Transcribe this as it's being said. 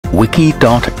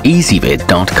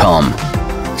wiki.ezvid.com.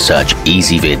 Search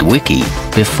Ezvid Wiki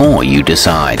before you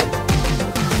decide.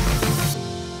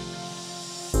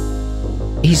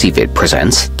 Ezvid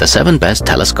presents the 7 best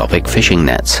telescopic fishing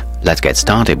nets. Let's get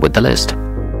started with the list.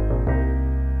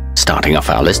 Starting off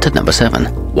our list at number 7.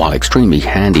 While extremely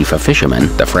handy for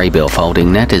fishermen, the frabill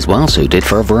folding net is well suited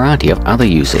for a variety of other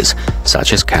uses,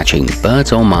 such as catching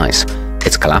birds or mice.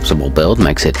 Its collapsible build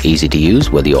makes it easy to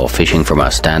use whether you're fishing from a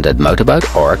standard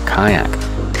motorboat or a kayak.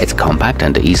 It's compact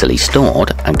and easily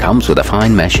stored and comes with a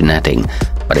fine mesh netting,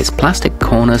 but its plastic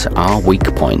corners are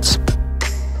weak points.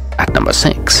 At number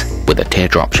 6. With a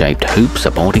teardrop-shaped hoop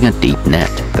supporting a deep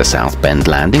net, the South Bend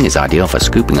landing is ideal for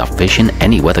scooping up fish in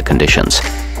any weather conditions.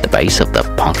 The base of the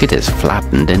pocket is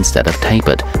flattened instead of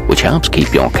tapered, which helps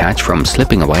keep your catch from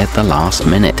slipping away at the last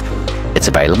minute. It's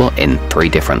available in 3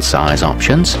 different size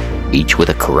options, each with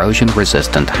a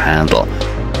corrosion-resistant handle.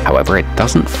 However, it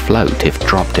doesn't float if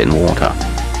dropped in water.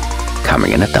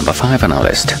 Coming in at number 5 on our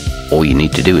list. All you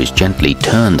need to do is gently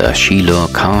turn the shelure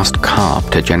cast carp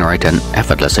to generate an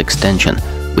effortless extension,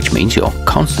 which means you're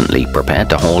constantly prepared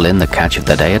to haul in the catch of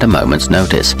the day at a moment's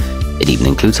notice. It even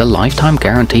includes a lifetime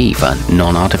guarantee for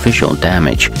non-artificial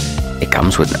damage. It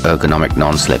comes with an ergonomic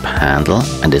non-slip handle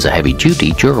and is a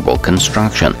heavy-duty, durable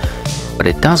construction, but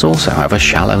it does also have a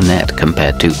shallow net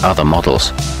compared to other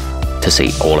models. To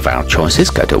see all of our choices,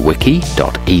 go to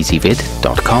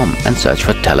wiki.ezvid.com and search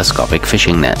for telescopic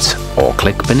fishing nets, or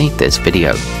click beneath this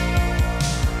video.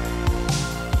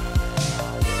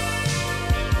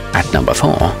 At number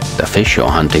 4, the fish you're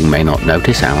hunting may not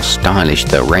notice how stylish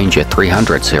the Ranger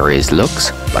 300 series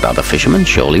looks, but other fishermen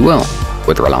surely will.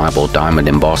 With reliable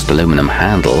diamond-embossed aluminum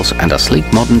handles and a sleek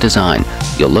modern design,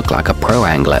 you'll look like a pro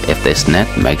angler if this net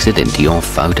makes it into your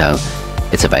photo.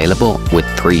 It's available with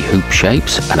 3 hoop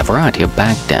shapes and a variety of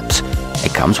bag depths.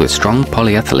 It comes with strong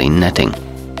polyethylene netting.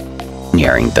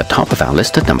 Nearing the top of our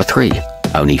list at number 3.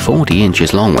 Only 40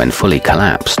 inches long when fully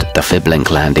collapsed, the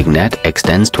fiblink landing net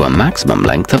extends to a maximum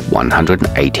length of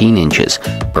 118 inches,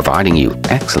 providing you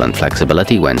excellent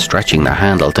flexibility when stretching the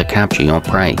handle to capture your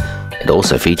prey. It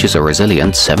also features a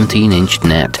resilient 17-inch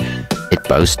net. It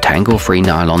boasts tangle-free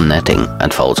nylon netting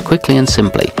and folds quickly and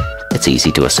simply. It's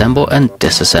easy to assemble and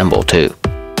disassemble too.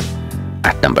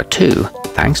 At number 2,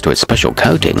 thanks to its special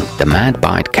coating, the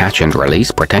madbite catch and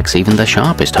release protects even the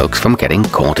sharpest hooks from getting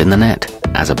caught in the net.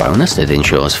 As a bonus, it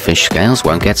ensures fish scales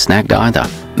won't get snagged either,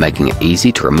 making it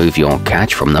easy to remove your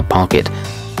catch from the pocket.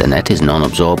 The net is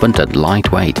non-absorbent and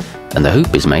lightweight, and the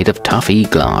hoop is made of tough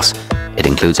e-glass. It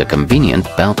includes a convenient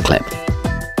belt clip.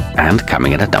 And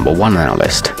coming in at number 1 on our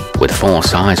list. With 4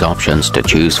 size options to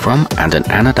choose from and an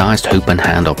anodized hoop and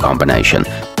handle combination,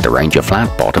 the Ranger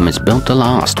flat bottom is built to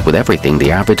last with everything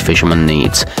the avid fisherman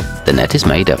needs. The net is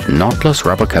made of knotless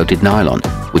rubber-coated nylon,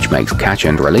 which makes catch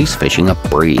and release fishing a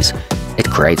breeze. It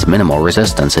creates minimal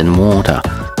resistance in water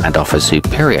and offers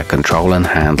superior control and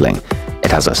handling.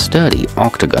 It has a sturdy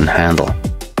octagon handle.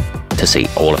 To see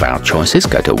all of our choices,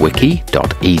 go to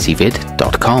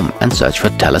wiki.ezvid.com and search for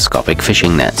telescopic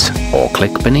fishing nets, or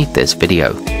click beneath this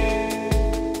video.